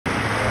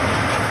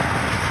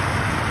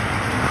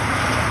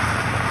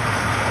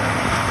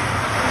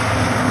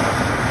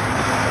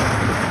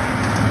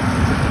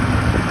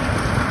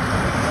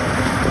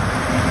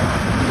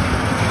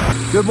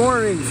Good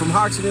morning from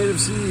Hoksey Native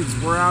Seeds.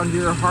 We're out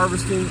here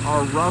harvesting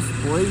our rough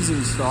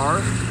blazing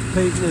star.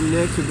 Peyton and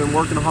Nick have been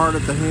working hard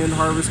at the hand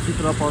harvest,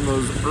 keeping up on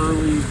those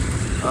early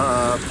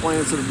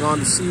plants that have gone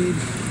to seed.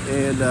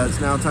 And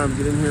it's now time to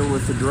get in here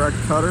with the direct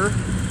cutter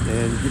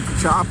and get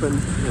to chopping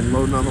and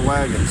loading on the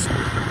wagons.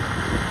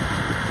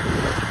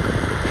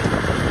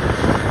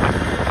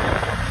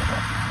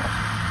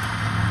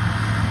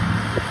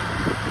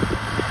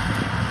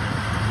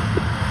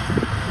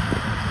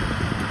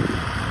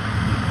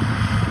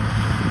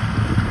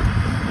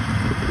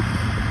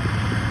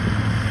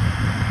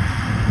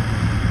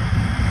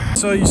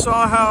 So you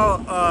saw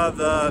how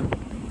the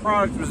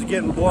product was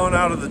getting blown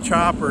out of the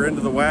chopper into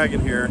the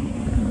wagon here.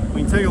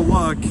 We can take a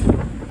look.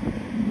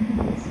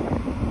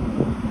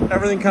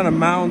 Everything kind of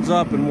mounds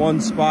up in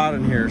one spot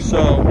in here.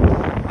 So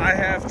I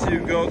have to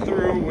go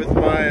through with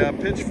my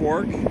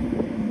pitchfork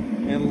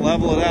and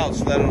level it out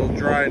so that it'll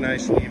dry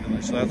nice and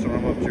evenly. So that's what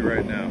I'm up to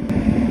right now.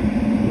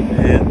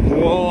 And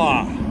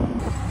voila.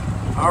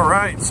 All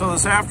right, so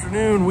this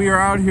afternoon we are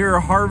out here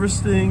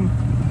harvesting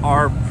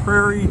our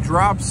prairie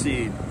drop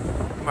seed.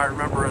 You might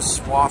remember us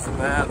swathing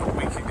that a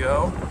week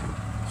ago.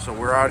 So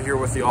we're out here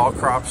with the All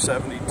Crop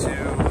 72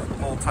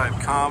 whole type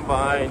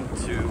combine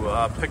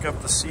to pick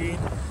up the seed,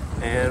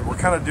 and we're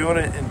kind of doing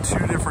it in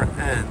two different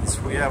ends.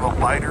 We have a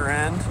lighter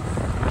end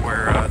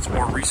where it's a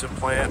more recent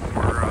plant.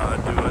 We're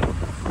doing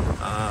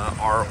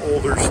our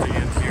older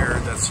stand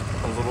here that's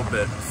a little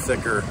bit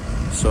thicker.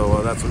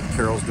 So that's what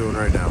Carol's doing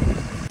right now.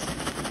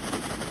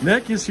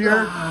 Nick is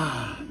here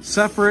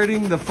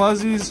separating the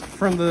fuzzies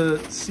from the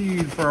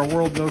seed for our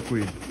world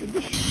milkweed.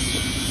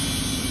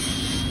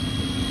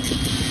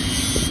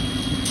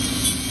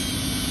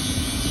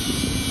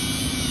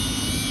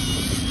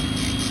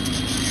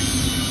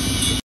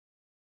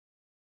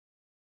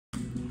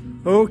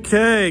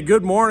 Okay,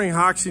 good morning,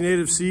 Hoksey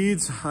Native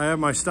Seeds. I have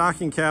my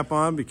stocking cap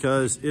on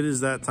because it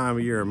is that time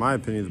of year, in my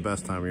opinion, the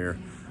best time of year.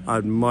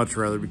 I'd much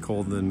rather be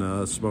cold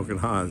than smoking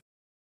hot.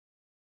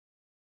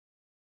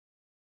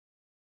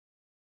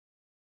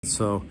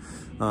 So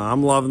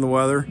I'm loving the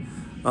weather,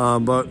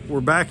 but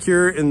we're back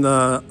here in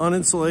the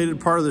uninsulated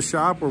part of the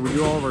shop where we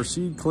do all of our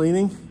seed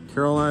cleaning.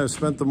 Carol and I have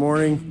spent the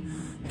morning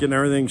getting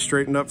everything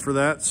straightened up for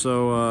that.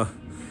 So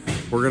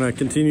we're gonna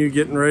continue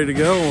getting ready to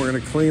go. We're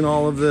gonna clean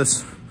all of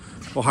this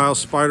Ohio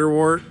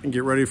spiderwort and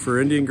get ready for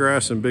Indian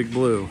grass and big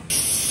blue.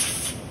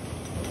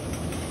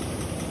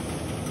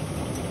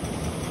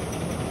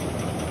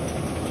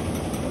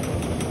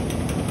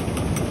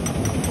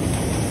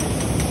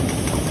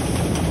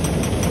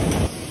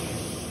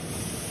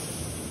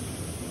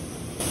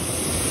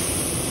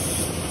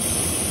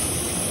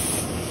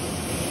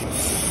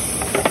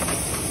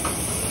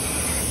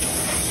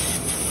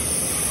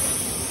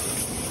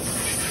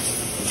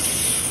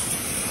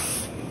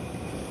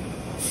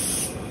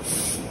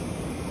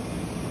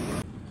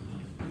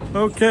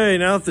 Okay,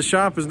 now that the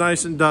shop is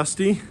nice and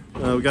dusty,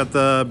 we got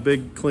the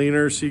big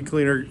cleaner, seed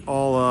cleaner,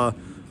 all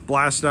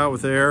blasted out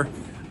with air.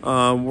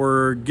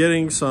 We're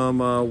getting some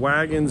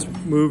wagons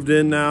moved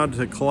in now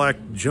to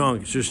collect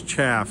junk. It's just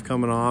chaff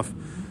coming off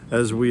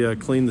as we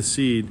clean the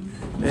seed.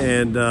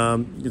 And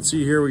you can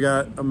see here we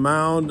got a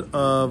mound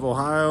of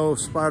Ohio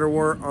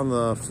spiderwort on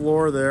the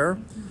floor there.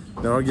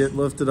 That'll get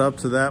lifted up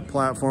to that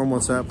platform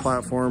once that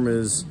platform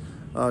is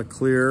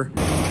clear.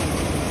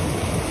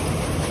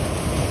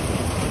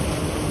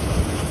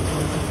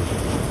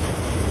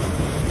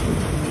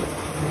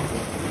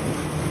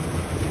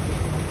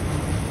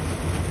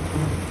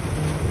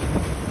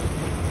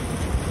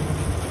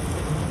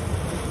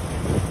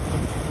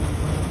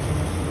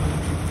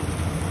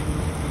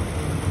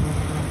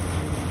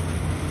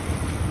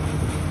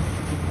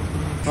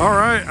 All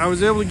right, I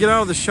was able to get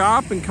out of the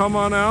shop and come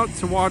on out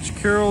to watch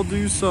Carol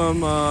do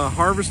some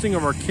harvesting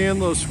of our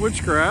Canlo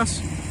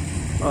switchgrass.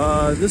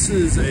 This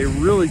is a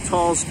really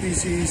tall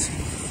species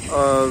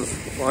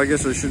of, well, I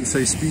guess I shouldn't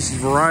say species,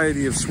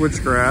 variety of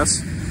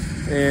switchgrass.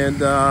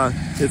 And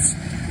it's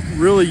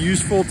really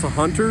useful to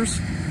hunters.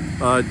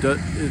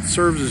 It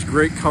serves as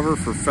great cover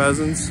for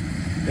pheasants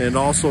and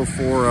also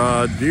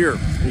for deer.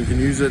 You can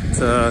use it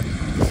to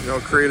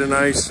create a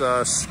nice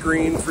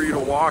screen for you to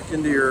walk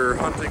into your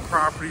hunting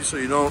property so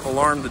you don't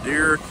alarm the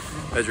deer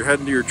as you're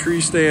heading to your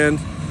tree stand,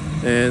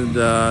 and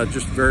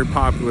just very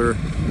popular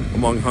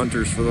among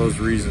hunters for those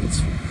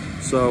reasons.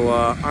 So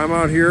I'm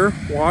out here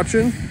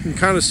watching. You can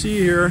kind of see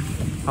here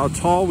how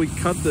tall we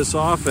cut this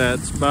off at.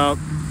 It's about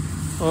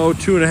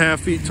 2.5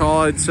 feet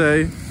tall, I'd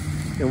say,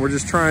 and we're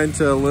just trying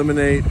to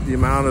eliminate the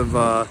amount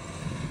of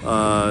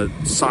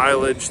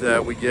silage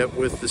that we get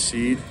with the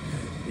seed.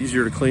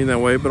 Easier to clean that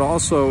way, but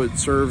also it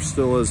serves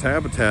still as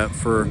habitat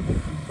for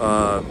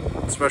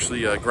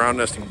especially ground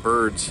nesting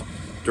birds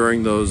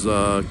during those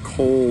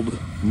cold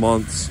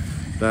months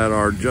that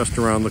are just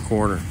around the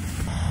corner.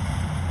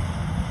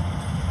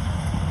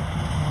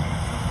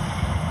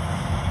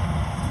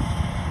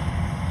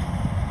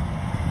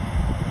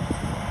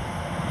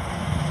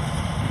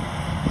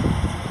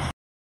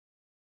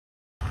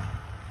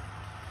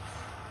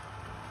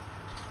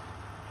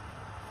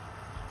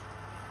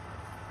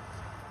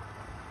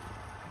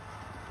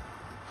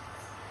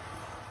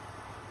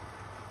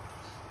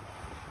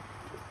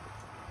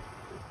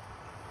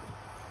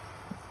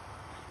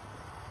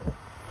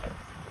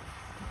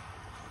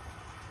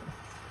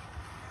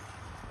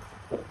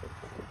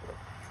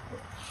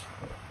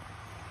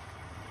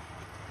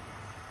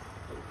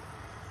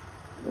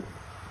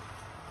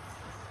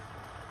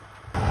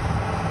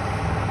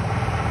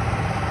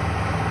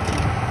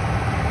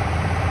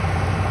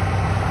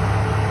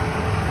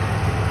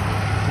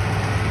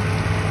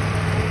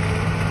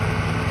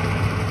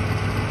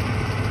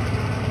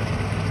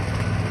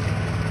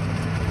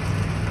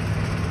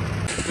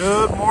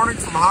 Good morning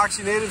from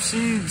Hoksey Native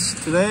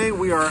Seeds. Today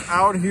we are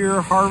out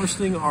here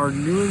harvesting our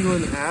New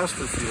England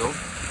aster field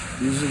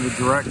using the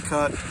direct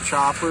cut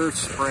chopper,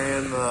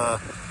 spraying the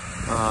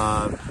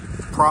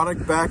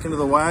product back into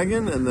the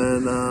wagon, and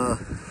then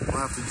we'll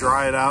have to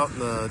dry it out in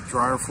the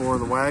dryer floor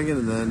of the wagon,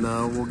 and then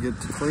we'll get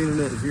to cleaning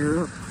it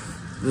here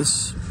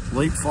this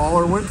late fall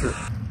or winter.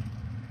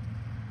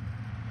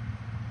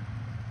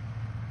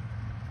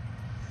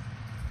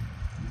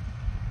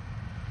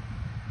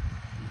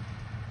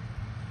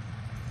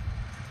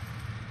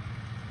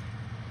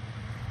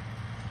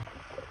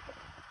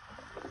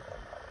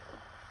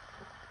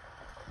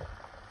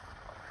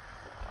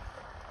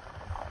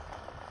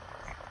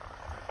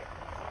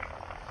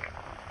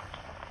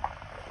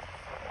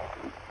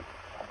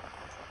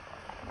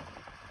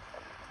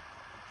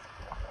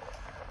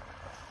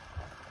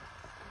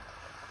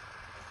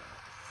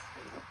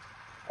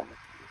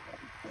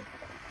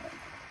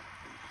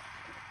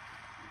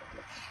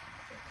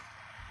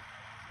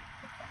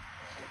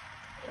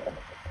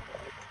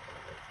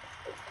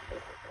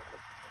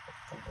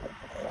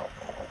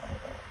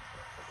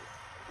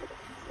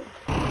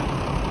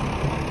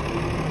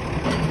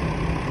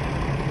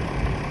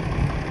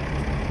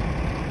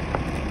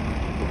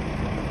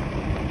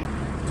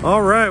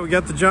 All right, we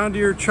got the John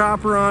Deere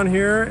chopper on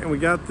here, and we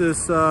got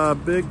this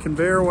big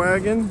conveyor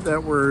wagon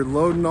that we're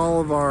loading all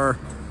of our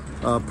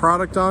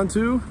product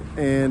onto,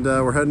 and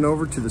we're heading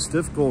over to the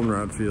stiff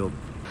goldenrod field.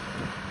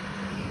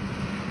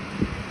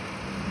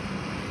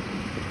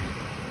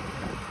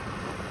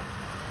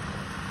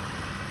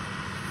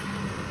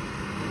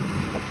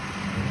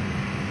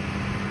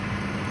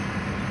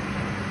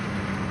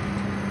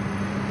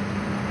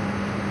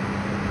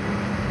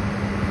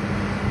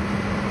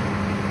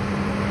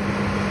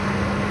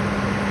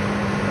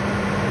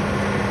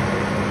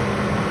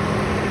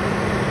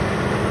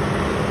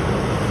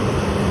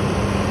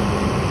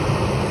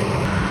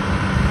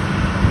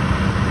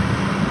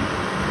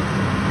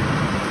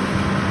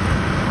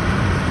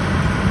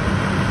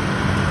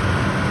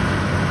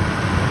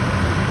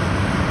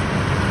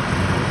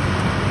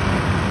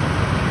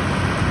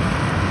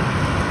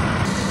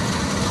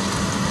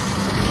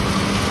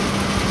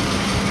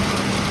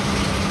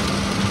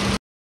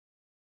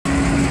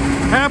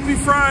 Happy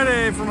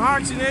Friday from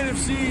Hoksey Native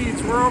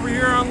Seeds. We're over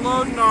here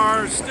unloading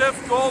our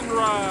stiff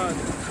goldenrod.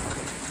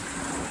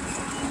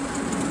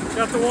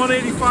 Got the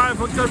 185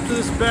 hooked up to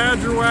this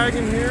Badger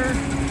wagon here.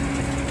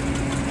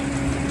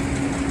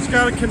 It's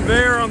got a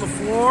conveyor on the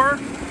floor,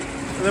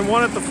 and then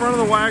one at the front of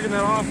the wagon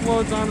that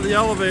offloads onto the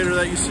elevator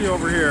that you see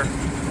over here.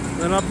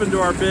 Then up into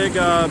our big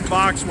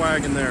box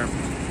wagon there.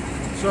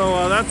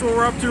 So that's what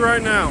we're up to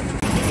right now.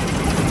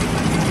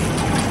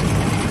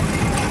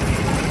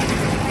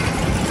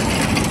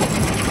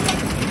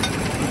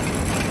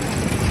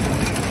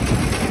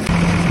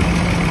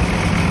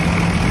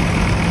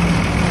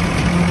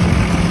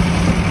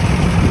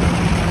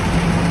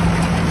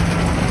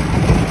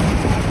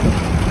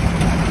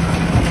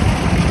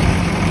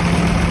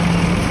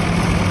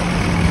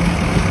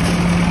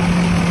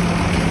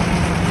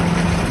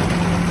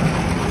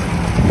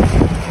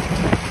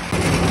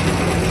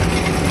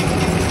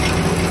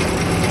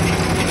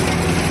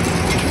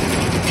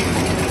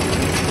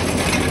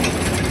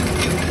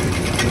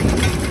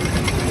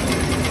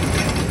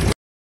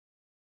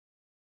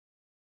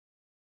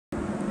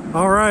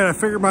 All right, I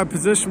figured my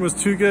position was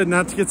too good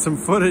not to get some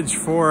footage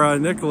for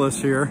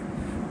Nicholas here.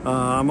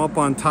 I'm up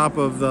on top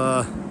of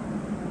the,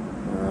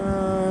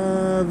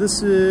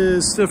 this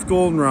is stiff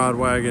goldenrod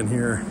wagon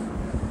here.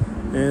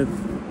 And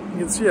you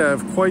can see I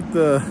have quite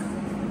the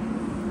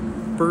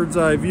bird's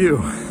eye view.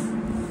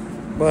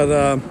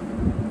 But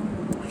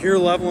here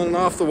leveling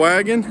off the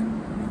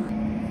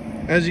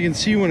wagon. As you can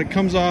see, when it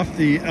comes off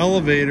the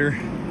elevator,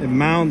 it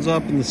mounds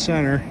up in the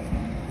center,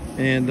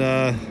 and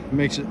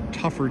makes it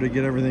tougher to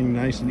get everything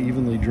nice and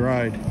evenly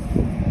dried.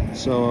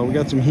 So we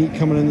got some heat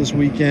coming in this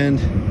weekend.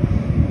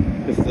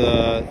 If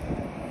the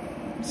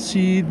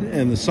seed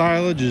and the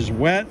silage is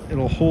wet,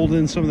 it'll hold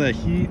in some of that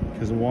heat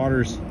because the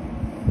water's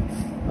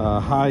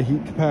high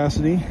heat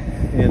capacity,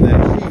 and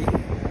that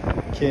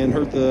heat can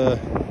hurt the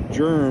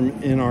germ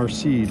in our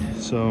seed.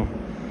 So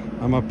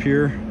I'm up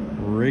here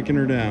raking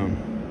her down.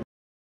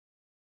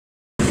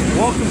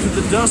 Welcome to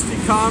the dusty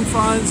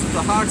confines of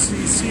the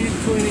Hoksey seed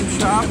cleaning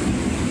shop.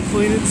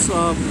 Cleaning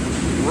some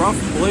rough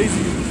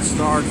blazing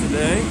star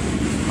today.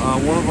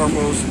 One of our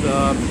most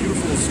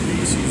beautiful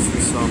species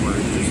this summer.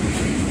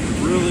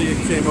 It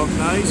came up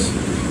nice.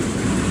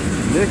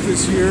 Nick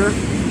is here,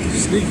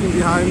 sneaking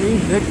behind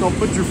me. Nick, don't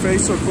put your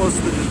face so close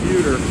to the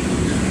computer.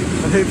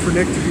 I'd hate for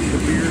Nick to be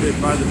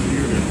bearded by the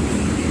computer.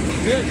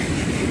 Nick,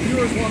 the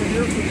viewers want to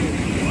hear from you.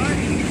 What?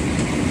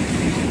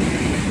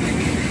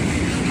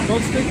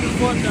 Don't stick your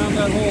foot down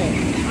that hole.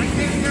 I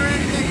can't hear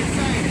anything you're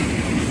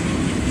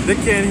saying. Nick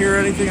can't hear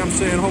anything I'm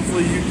saying.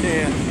 Hopefully you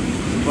can.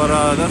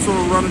 But that's what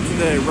we're running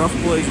today, rough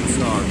blazing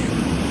star.